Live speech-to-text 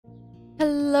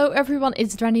Hello everyone,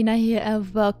 it's Dranina here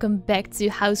and welcome back to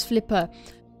House Flipper.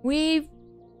 We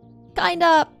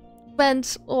kinda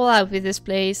went all out with this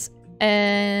place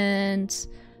and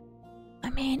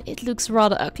I mean it looks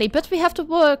rather ugly, but we have to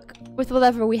work with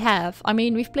whatever we have. I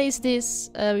mean we've placed this,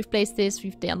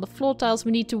 we've done the floor tiles,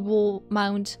 we need to wall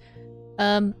mount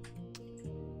one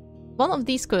of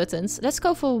these curtains. Let's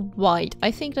go for white. I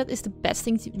think that is the best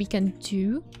thing we can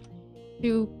do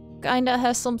to kinda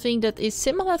have something that is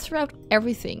similar throughout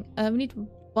everything. We need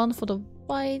one for the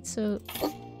white, so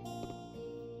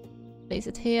place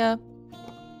it here.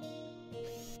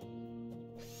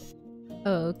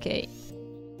 Okay.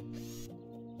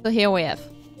 So here we have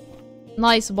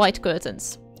nice white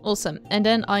curtains. Awesome. And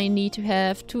then I need to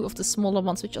have two of the smaller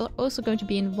ones, which are also going to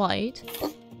be in white.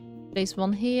 Place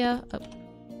one here. Oh.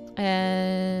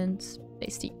 And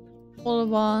place the smaller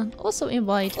one also in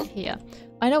white here.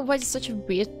 I know white is such a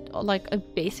weird, like a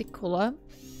basic color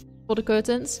for the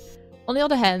curtains. On the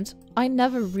other hand, I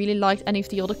never really liked any of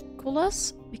the other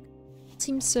colors because it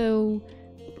seems so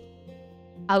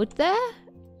out there.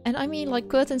 And I mean, like,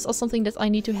 curtains are something that I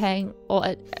need to hang, or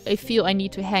I feel I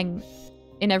need to hang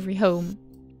in every home,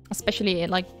 especially in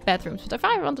like bedrooms. But if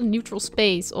I want a neutral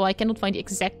space or I cannot find the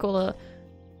exact color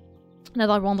that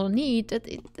I want or need,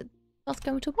 it's not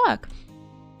going to work.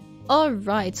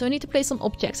 Alright, so I need to place some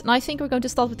objects. And I think we're going to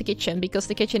start with the kitchen, because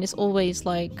the kitchen is always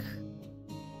like...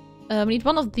 we need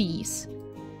one of these.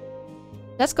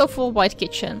 Let's go for a white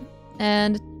kitchen.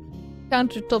 And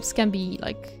countertops can be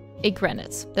like a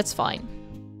granite. That's fine.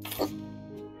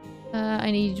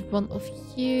 I need one of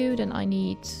you, then I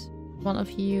need one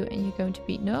of you, and you're going to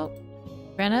be... No.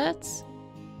 Granite.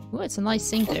 Oh, it's a nice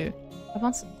sink though. I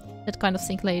want that kind of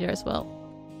sink later as well.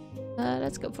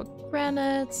 Let's go for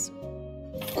granite.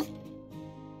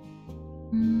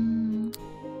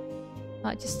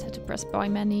 I just had to press by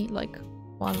many, like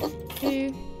 1,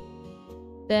 2.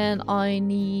 Then I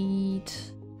need...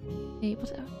 Hey,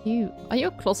 what are you? Are you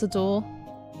a closet door?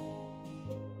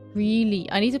 Really?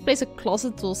 I need to place a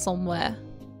closet door somewhere.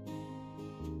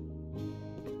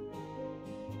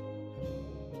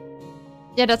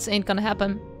 Yeah, that ain't gonna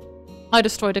happen. I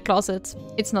destroyed the closet.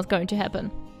 It's not going to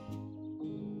happen.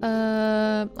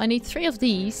 I need 3 of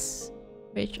these,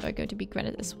 which are going to be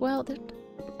granite as well. Did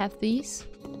I have these?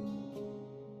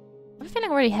 I have a feeling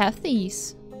I already have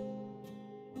these.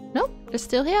 Nope, they're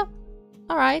still here.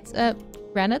 Alright,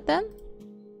 granite then.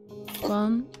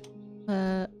 1.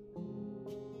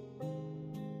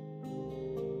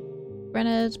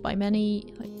 Granite by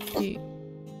many. Like 2,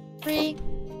 3.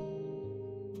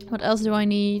 What else do I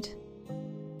need?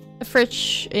 A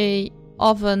fridge, a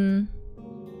oven,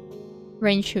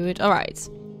 range hood. Alright.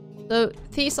 So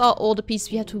these are all the pieces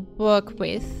we have to work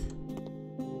with.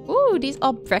 Ooh, these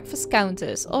are breakfast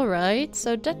counters. Alright,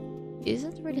 so that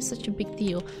isn't really such a big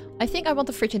deal. I think I want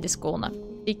a fridge in this corner,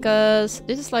 because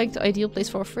this is like the ideal place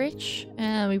for a fridge.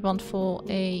 And we want for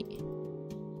a...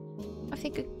 I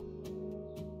think a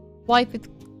white with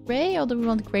grey, or do we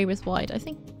want grey with white? I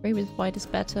think grey with white is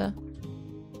better.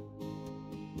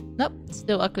 Nope,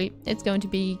 still ugly. It's going to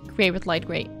be grey with light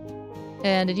grey.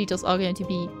 And the details are going to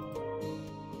be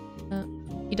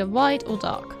either white or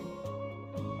dark.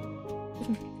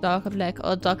 Dark or black,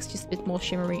 or dark's just a bit more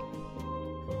shimmery.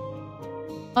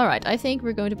 Alright, I think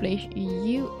we're going to place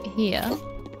you here.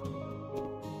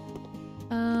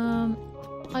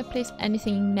 I place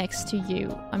anything next to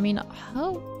you. I mean,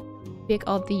 how big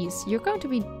are these? You're going to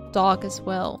be dark as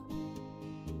well.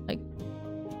 Like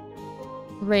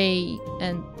grey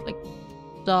and like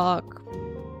dark.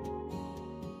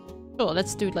 Sure,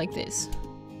 let's do it like this.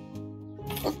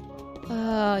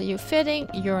 You're fitting,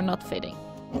 you're not fitting.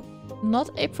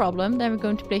 Not a problem, then we're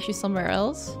going to place you somewhere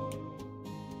else.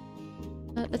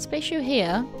 Let's place you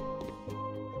here.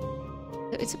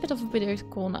 It's a bit of a weird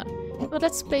corner. But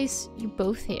let's place you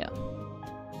both here.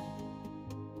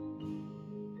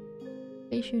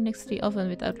 Place you next to the oven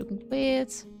without looking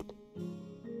weird.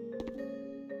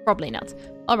 Probably not.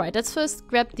 Alright, let's first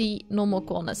grab the normal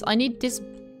corners. I need this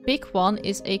big one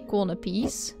is a corner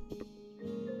piece.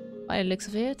 By the looks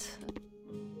of it.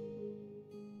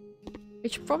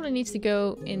 Which probably needs to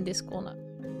go in this corner.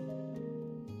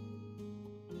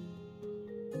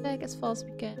 Back as fast as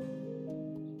we can.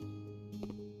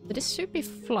 But this should be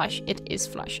flush. It is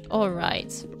flush.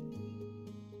 Alright.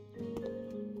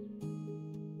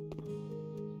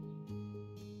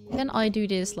 Can I do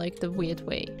this like the weird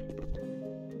way?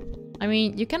 I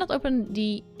mean, you cannot open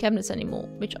the cabinets anymore,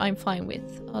 which I'm fine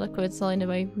with. Other curtains are in the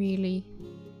way, really.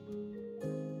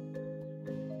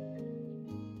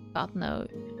 God, no.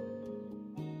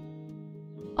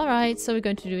 Alright, so we're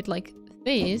going to do it like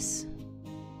this.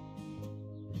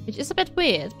 Which is a bit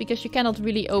weird, because you cannot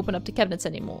really open up the cabinets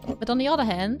anymore. But on the other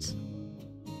hand,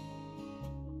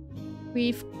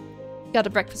 we've got a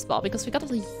breakfast bar, because we got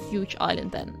a huge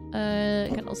island then.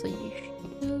 You can also use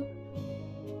you.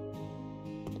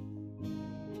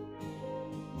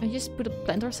 I just put a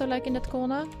plant or so like in that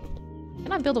corner.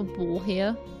 Can I build a wall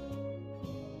here?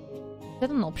 Is that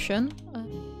an option?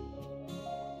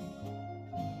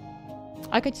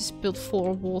 I could just build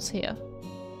 4 walls here.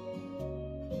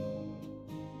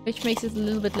 Which makes it a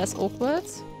little bit less awkward.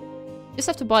 Just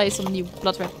have to buy some new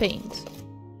blood red paint.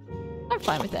 I'm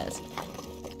fine with that.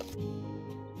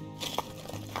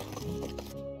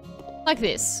 Like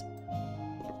this.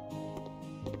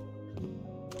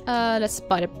 Let's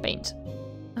buy the paint.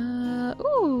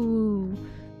 Ooh.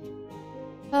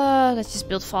 Let's just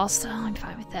build faster. I'm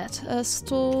fine with that.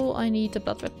 Stall. I need the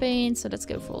blood red paint, so let's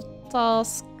go for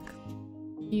task.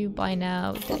 You buy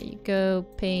now. There you go.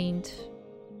 Paint.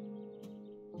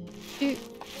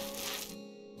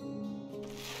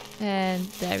 And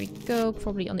there we go.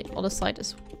 Probably on the other side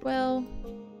as well.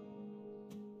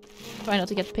 Try not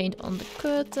to get paint on the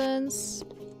curtains.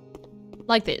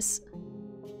 Like this.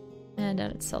 And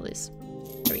then let's sell this.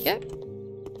 There we go.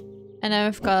 And now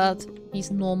I've got these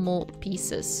normal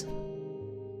pieces.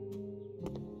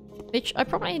 Which I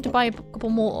probably need to buy a couple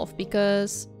more of,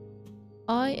 because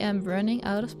I am running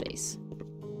out of space.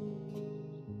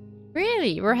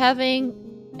 Really? We're having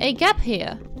a gap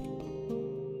here.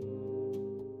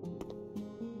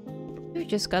 You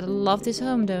just gotta love this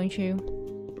home, don't you?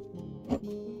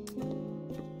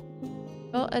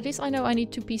 Well, at least I know I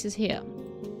need 2 pieces here.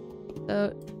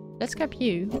 So, let's grab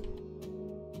you.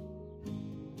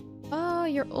 Oh,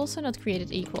 you're also not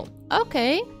created equal.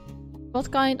 Okay. What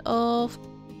kind of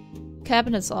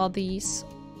cabinets are these?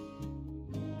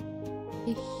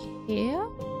 Here?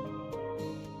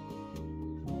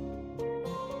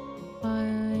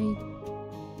 I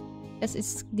guess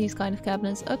it's these kind of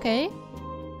cabinets. Okay.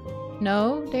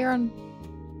 No, they are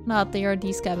not. They are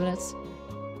these cabinets.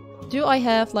 Do I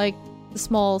have, like, the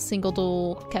small single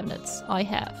door cabinets? I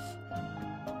have.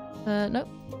 No.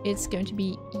 It's going to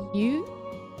be you.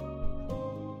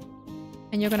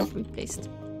 And you're gonna be placed.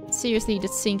 Seriously, the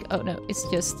sink... Oh, no. It's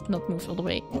just not moved all the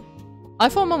way. I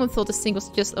for a moment thought the sink was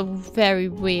just a very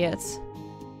weird...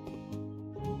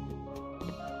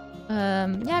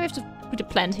 yeah, we have to put a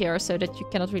plant here so that you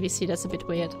cannot really see. That's a bit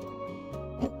weird.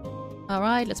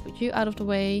 Alright, let's put you out of the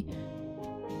way.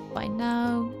 By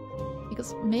now.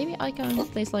 Because maybe I can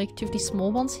place like 2 of these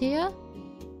small ones here.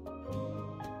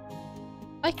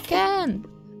 I can!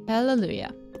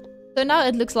 Hallelujah. So now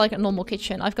it looks like a normal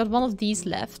kitchen. I've got 1 of these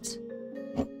left.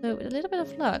 So with a little bit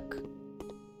of luck.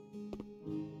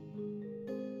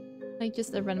 Like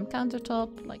just a random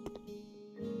countertop. Like,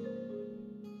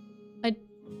 I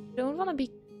don't want to be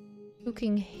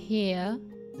cooking here.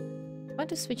 I want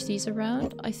to switch these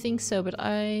around. I think so, but if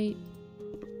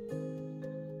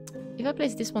I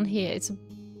place this one here, it's a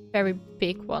very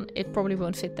big one. It probably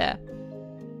won't fit there.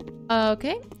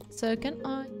 Okay, so can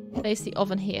I place the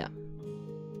oven here?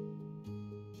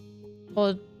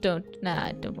 Or don't. Nah,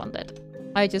 I don't want that.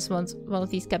 I just want 1 of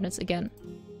these cabinets again.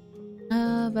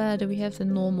 Where do we have the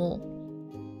normal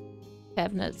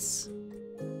cabinets?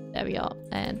 There we are.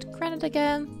 And granite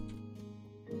again.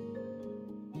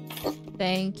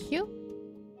 Thank you.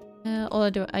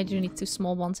 Although I do need 2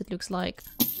 small ones, it looks like.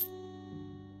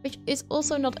 Which is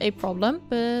also not a problem,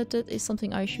 but it is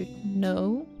something I should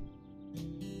know.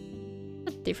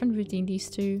 What's the difference between these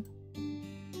 2?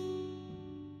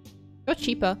 You're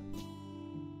cheaper.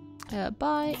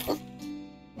 Bye.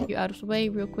 You out of the way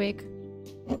real quick.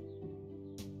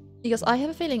 Because I have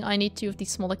a feeling I need 2 of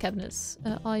these smaller cabinets.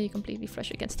 Are you completely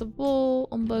flush against the wall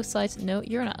on both sides? No,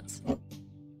 you're not.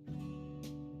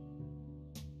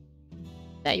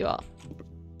 There you are.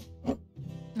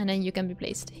 And then you can be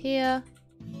placed here.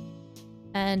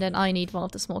 And then I need 1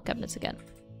 of the small cabinets again.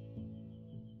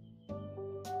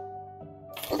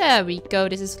 There we go.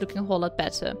 This is looking a whole lot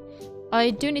better. I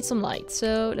do need some light,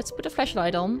 so let's put a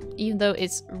flashlight on, even though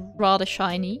it's rather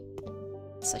shiny.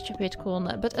 Such a weird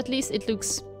corner, but at least it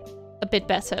looks a bit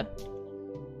better.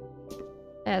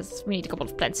 As we need a couple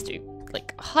of plants to,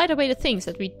 like, hide away the things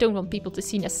that we don't want people to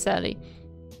see necessarily.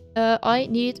 I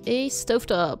need a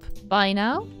stovetop. Buy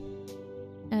now.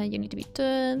 You need to be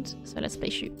turned, so let's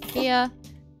place you here.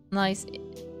 Nice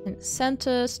in the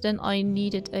centers. Then I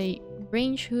needed a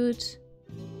range hood.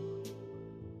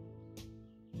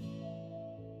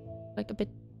 Like a bit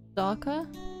darker.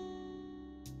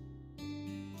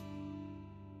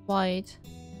 White.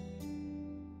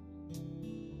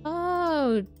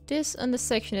 Oh, this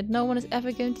intersection that no one is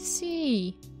ever going to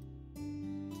see.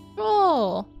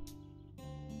 Oh.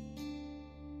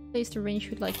 place the range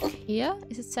hood like here.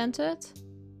 Is it centered?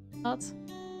 Not.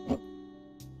 I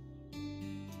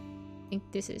think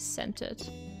this is centered.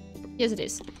 Yes, it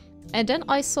is. And then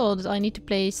I saw that I need to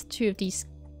place 2 of these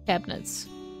cabinets.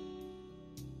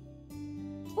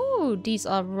 Ooh, these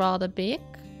are rather big.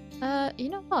 You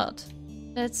know what?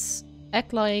 Let's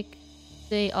act like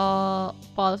they are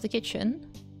part of the kitchen.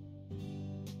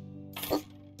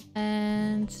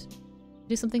 And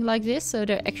do something like this, so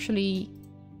they're actually...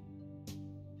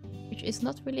 Which is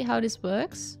not really how this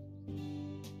works.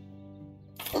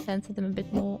 Center them a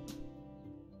bit more.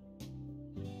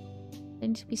 They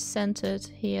need to be centered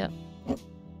here.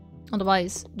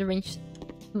 Otherwise, the range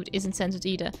hood isn't centered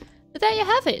either. But there you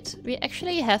have it! We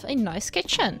actually have a nice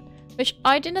kitchen. Which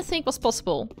I didn't think was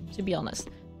possible, to be honest.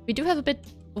 We do have a bit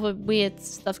of a weird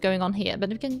stuff going on here, but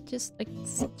we can just like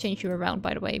change you around,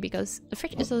 by the way, because the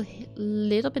fridge is a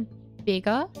little bit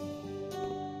bigger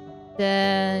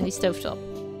than the stovetop.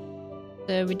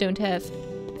 So we don't have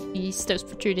the stoves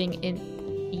protruding in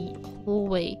the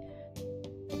hallway.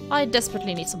 I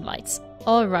desperately need some lights.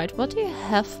 Alright, what do you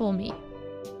have for me?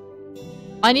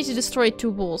 I need to destroy 2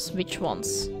 walls. Which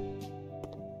ones?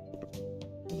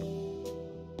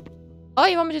 Oh,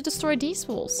 you want me to destroy these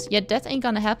walls? Yeah, that ain't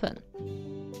gonna happen.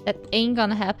 That ain't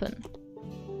gonna happen.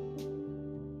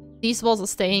 These walls are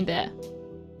staying there.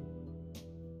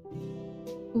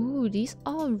 Ooh, these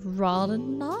are rather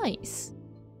nice.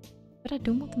 But I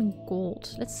don't want them in gold.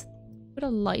 Let's put a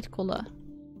light color.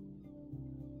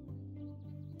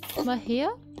 But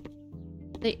here,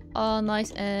 they are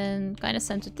nice and kind of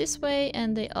centered this way,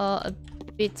 and they are a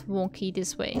bit wonky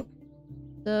this way.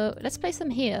 So let's place them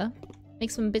here.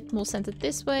 Makes them a bit more centered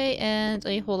this way, and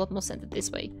a whole lot more centered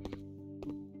this way.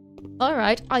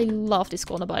 Alright, I love this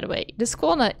corner, by the way. This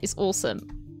corner is awesome.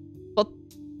 What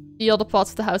the other parts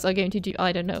of the house are going to do,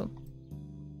 I don't know.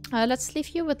 Let's leave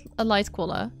you with a light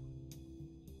color.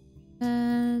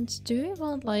 And do we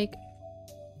want like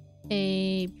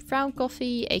a brown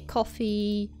coffee, a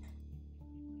coffee?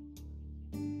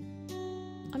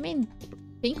 I mean,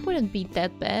 pink wouldn't be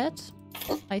that bad,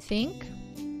 I think.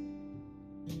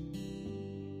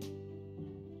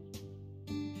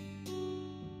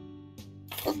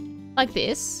 Like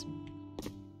this.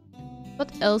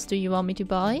 What else do you want me to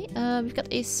buy? We've got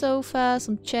a sofa,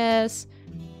 some chairs,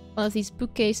 one of these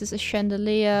bookcases, a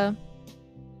chandelier.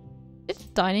 Is it a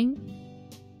dining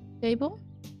table?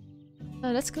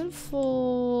 Let's go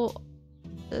for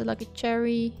like a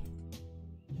cherry.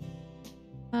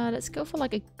 Let's go for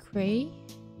like a grey.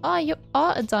 Ah, you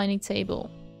are a dining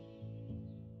table.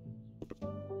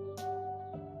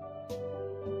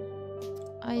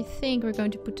 I think we're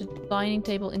going to put the dining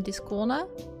table in this corner.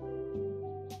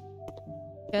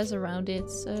 Chairs around it,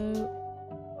 so...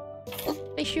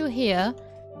 Place you here.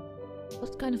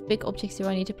 What kind of big objects do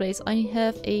I need to place? I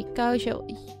have a couch.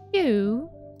 You...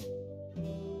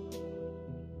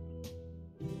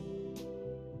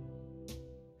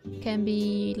 can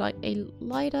be like a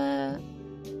lighter...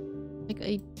 like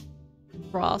a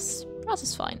brass. Brass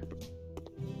is fine.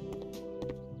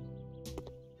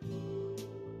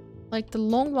 Like the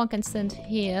long one can stand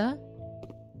here.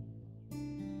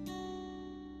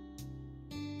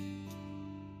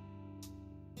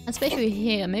 Especially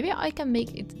here. Maybe I can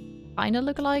make it kind of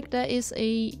look like there is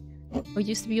a... or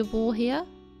used to be a wall here.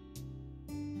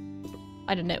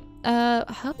 I don't know.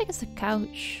 How big is the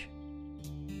couch?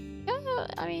 Yeah,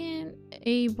 I mean,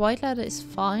 a white ladder is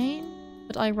fine.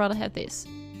 But I'd rather have this.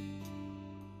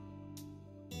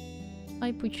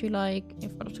 I put you like in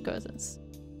front of the curtains.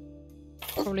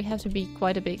 Probably have to be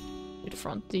quite a bit to the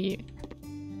front. Do you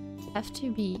have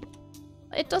to be?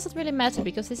 It doesn't really matter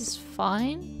because this is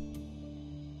fine.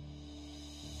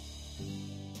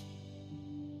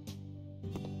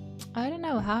 I don't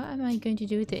know, how am I going to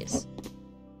do this?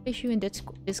 Place you in this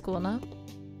corner.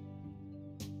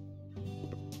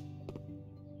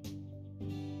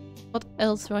 What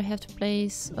else do I have to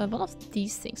place? One of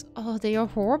these things. Oh, they are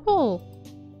horrible.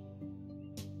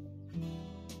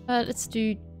 Let's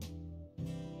do...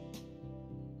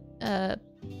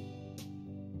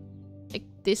 like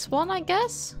this one, I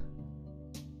guess?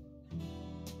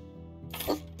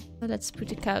 Let's put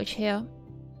the couch here.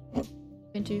 I'm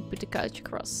going to put the couch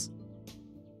across.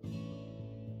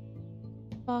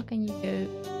 How far can you go?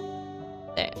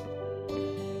 There.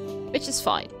 Which is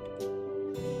fine.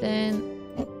 Then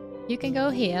you can go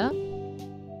here.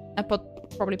 I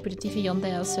probably put a TV on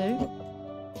there also.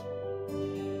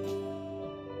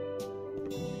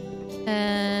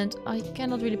 And I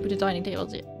cannot really put a dining table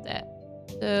there.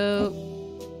 So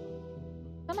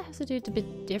I'm gonna have to do it a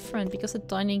bit different because the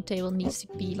dining table needs to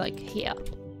be like here.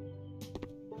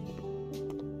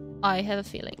 I have a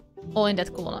feeling. All in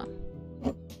that corner.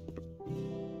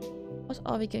 What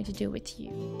are we going to do with you?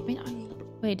 I mean, I don't know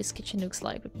the way this kitchen looks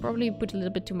like. We probably put a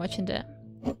little bit too much in there.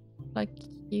 Like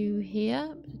you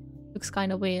here. It looks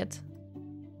kind of weird.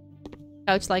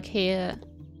 Couch like here.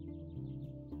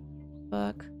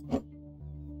 Fuck.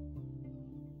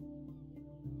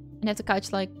 And have the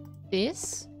couch like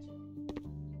this.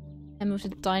 And move the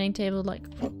dining table like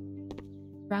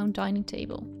round dining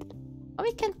table. Or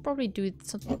we can probably do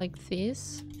something like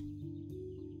this.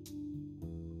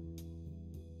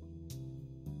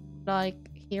 Like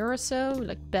here or so,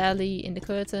 like barely in the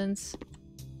curtains.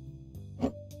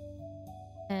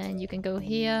 And you can go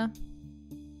here.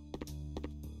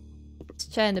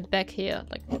 Chair in the back here,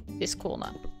 like this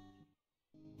corner.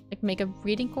 Like make a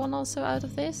reading corner also out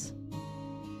of this.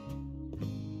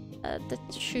 That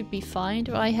should be fine.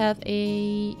 Do I have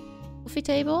a coffee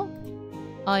table?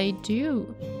 I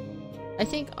do. I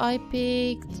think I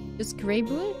picked this grey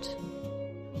wood.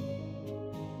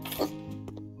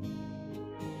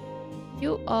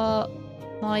 You are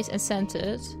nice and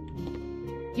centered.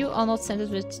 You are not centered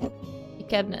with the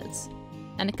cabinets.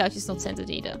 And the couch is not centered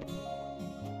either.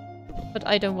 But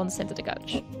I don't want to center the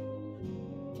couch.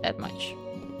 That much.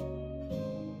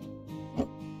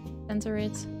 Center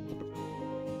it.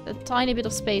 A tiny bit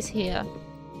of space here.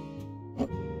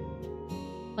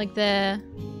 Like there.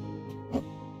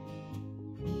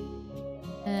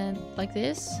 And like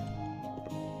this.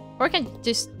 Or I can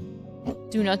just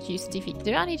do not use the TV.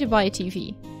 Do I need to buy a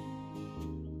TV?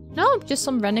 No, just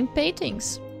some random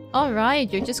paintings.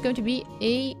 Alright, you're just going to be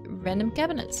a random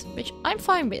cabinet. Which I'm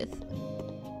fine with.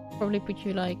 Probably put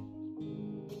you like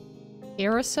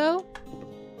here or so.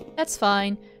 That's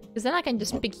fine. Because then I can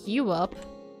just pick you up.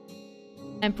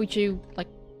 And put you like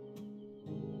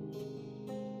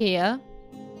here.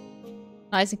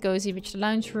 Nice and cozy with the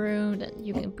lounge room. Then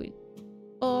you can put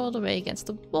all the way against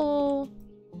the wall.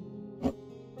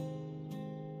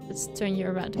 Let's turn you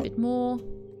around a bit more.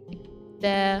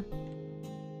 There.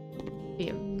 Be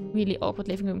a really awkward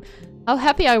living room. How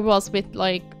happy I was with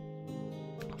like...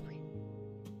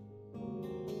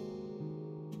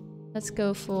 Let's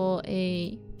go for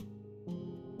a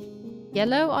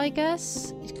yellow, I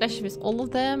guess. It clashes with all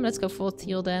of them. Let's go for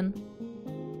teal then.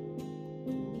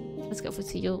 Let's go for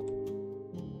teal.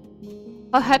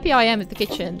 How happy I am with the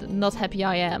kitchen. Not happy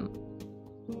I am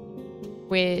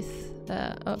with...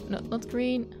 oh, no, not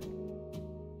green.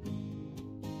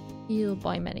 Teal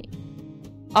by many.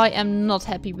 I am not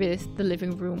happy with the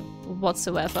living room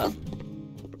whatsoever.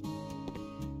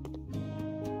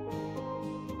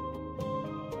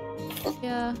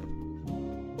 Yeah.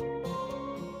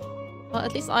 Well,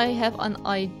 at least I have an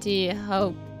idea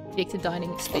how big the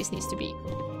dining space needs to be.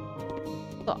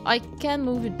 So I can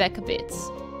move it back a bit.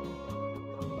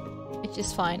 Which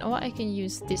is fine. Or I can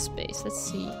use this space. Let's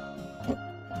see.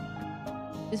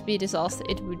 This be a disaster.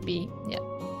 It would be. Yeah.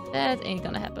 That ain't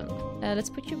gonna happen. Let's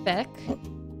put you back.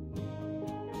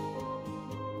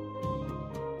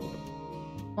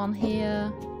 One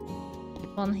here.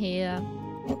 One here.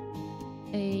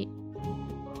 A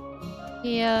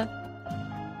here.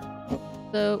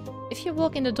 So, if you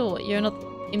walk in the door, you're not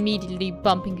immediately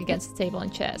bumping against the table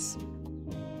and chairs.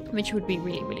 Which would be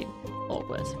really, really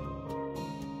awkward.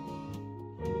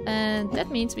 And that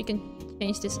means we can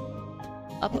change this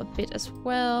up a bit as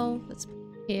well. Let's put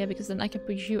it here, because then I can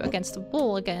put you against the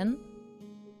wall again.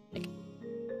 Like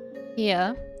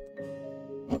here.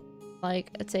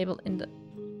 Like a table in the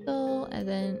middle, and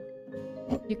then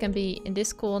you can be in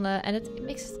this corner, and it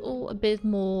makes it all a bit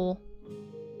more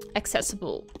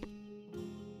accessible.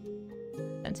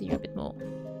 Center you a bit more.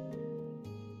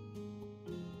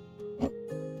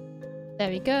 There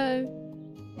we go.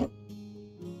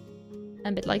 And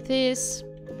a bit like this.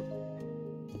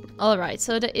 Alright,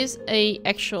 so there is a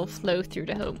actual flow through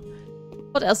the home.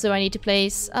 What else do I need to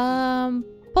place?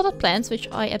 Potted plants, which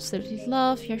I absolutely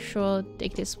love. Yeah, sure,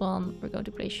 take this one. We're going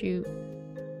to place you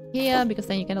here, because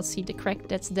then you cannot see the crack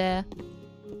that's there.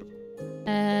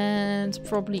 And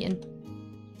probably in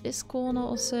this corner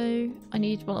also. I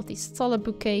need one of these taller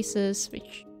bookcases,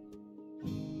 which...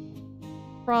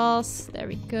 Brass, there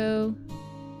we go.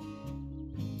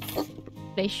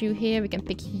 Place you here, we can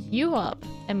pick you up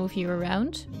and move you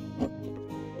around.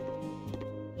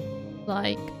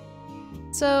 Like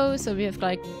so. So we have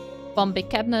like one big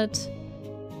cabinet.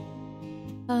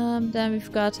 Then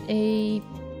we've got a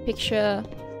picture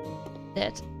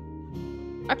that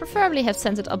I preferably have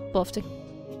centered above the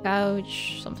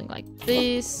couch. Something like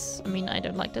this. I mean, I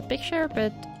don't like that picture,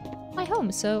 but my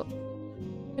home, so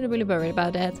I'm not really worried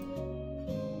about that.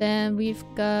 Then we've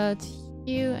got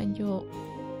you and your...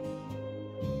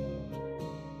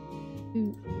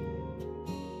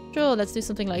 Sure, let's do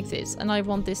something like this. And I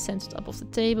want this centered above the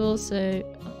table, so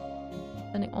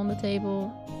standing on the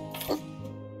table.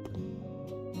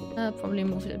 Probably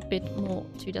move it a bit more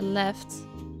to the left.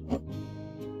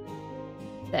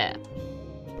 There.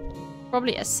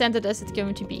 Probably as centered as it's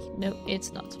going to be. No,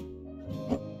 it's not.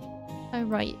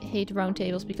 I hate round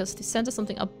tables because to center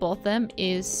something above them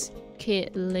is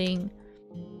killing.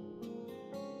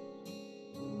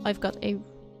 I've got a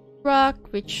rug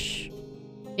which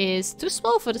is too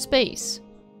small for the space.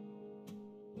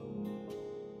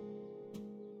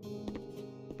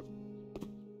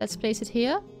 Let's place it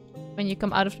here. When you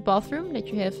come out of the bathroom, that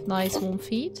you have nice warm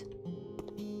feet.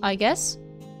 I guess.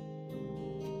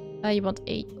 You want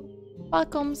a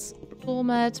balcons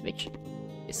format, which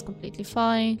is completely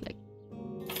fine. Like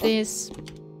this.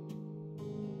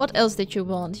 What else did you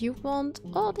want? You want...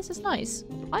 Oh, this is nice.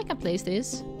 I can place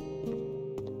this.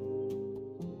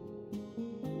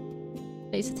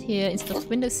 Place it here instead of the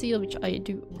windowsill, which I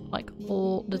do like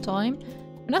all the time.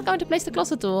 I'm not going to place the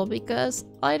closet door because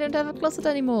I don't have a closet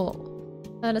anymore.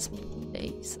 Let's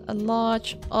place a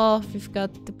large... Oh, we've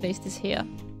got to place this here.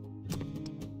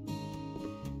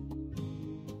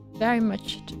 Very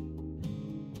much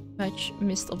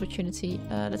missed opportunity.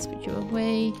 Let's put you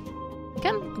away. I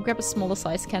can grab a smaller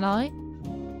size, can I?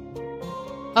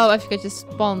 Oh, I forgot just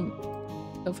one.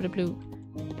 Go for the blue.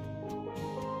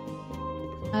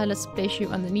 Let's place you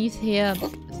underneath here.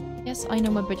 Yes, I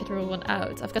know my budget will run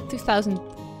out. I've got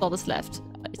 $2,000 left.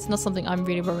 It's not something I'm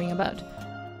really worrying about.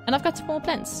 And I've got small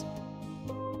plants.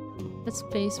 Let's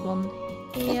place one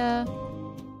here.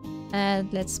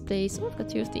 And let's place... Oh, I've got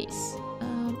 2 of these.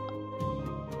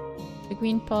 The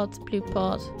green pot, blue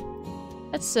pot.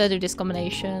 Let's do this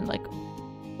combination. Like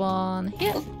one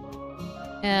here.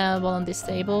 And one on this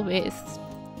table with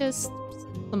just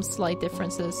some slight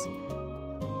differences.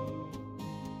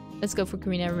 Let's go for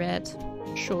green and red.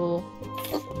 Sure.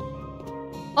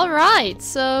 Alright,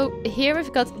 so here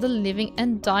we've got the living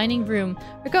and dining room.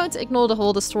 We're going to ignore the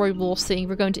whole story wall thing.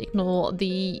 We're going to ignore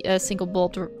the single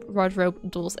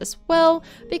wardrobe doors as well,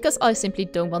 because I simply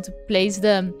don't want to place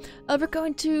them. We're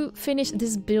going to finish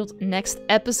this build next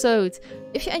episode.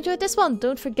 If you enjoyed this one,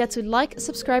 don't forget to like,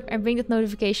 subscribe and ring that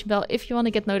notification bell if you want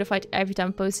to get notified every time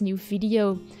I post a new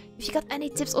video. If you got any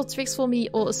tips or tricks for me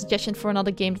or a suggestion for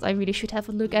another game that I really should have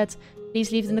a look at,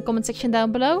 please leave it in the comment section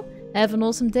down below. Have an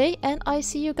awesome day and I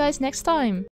see you guys next time.